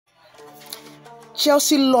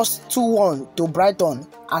Chelsea lost 2-1 to Brighton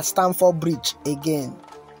at Stamford Bridge again.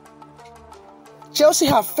 Chelsea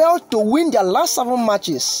have failed to win their last 7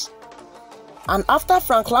 matches, and after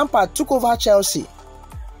Frank Lampard took over Chelsea,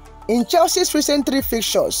 in Chelsea's recent 3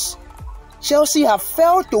 fixtures, Chelsea have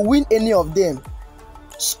failed to win any of them,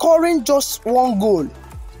 scoring just 1 goal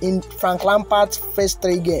in Frank Lampard's first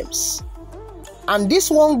 3 games. And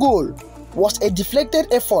this 1 goal was a deflected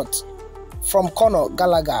effort from Conor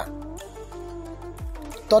Gallagher.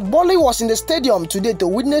 Boehly was in the stadium today to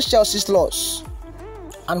witness Chelsea's loss,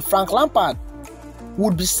 and Frank Lampard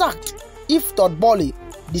would be sacked if Boehly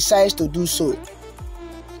decides to do so.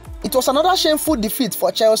 It was another shameful defeat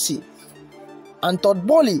for Chelsea, and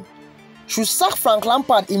Boehly should sack Frank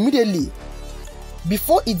Lampard immediately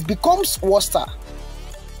before it becomes worse,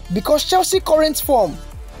 because Chelsea's current form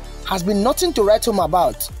has been nothing to write home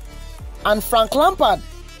about, and Frank Lampard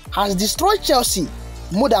has destroyed Chelsea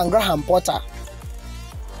more than Graham Potter.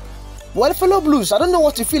 Well, fellow Blues, I don't know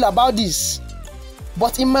what to feel about this,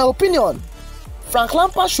 but in my opinion, Frank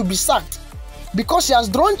Lampard should be sacked because he has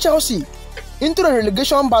drawn Chelsea into the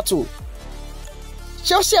relegation battle.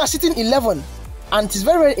 Chelsea are sitting 11, and it is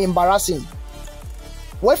very, very embarrassing.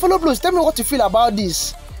 Well, fellow Blues, tell me what you feel about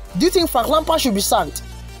this. Do you think Frank Lampard should be sacked?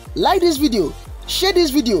 Like this video, share this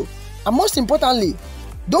video, and most importantly,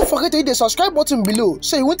 don't forget to hit the subscribe button below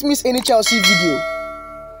so you won't miss any Chelsea video.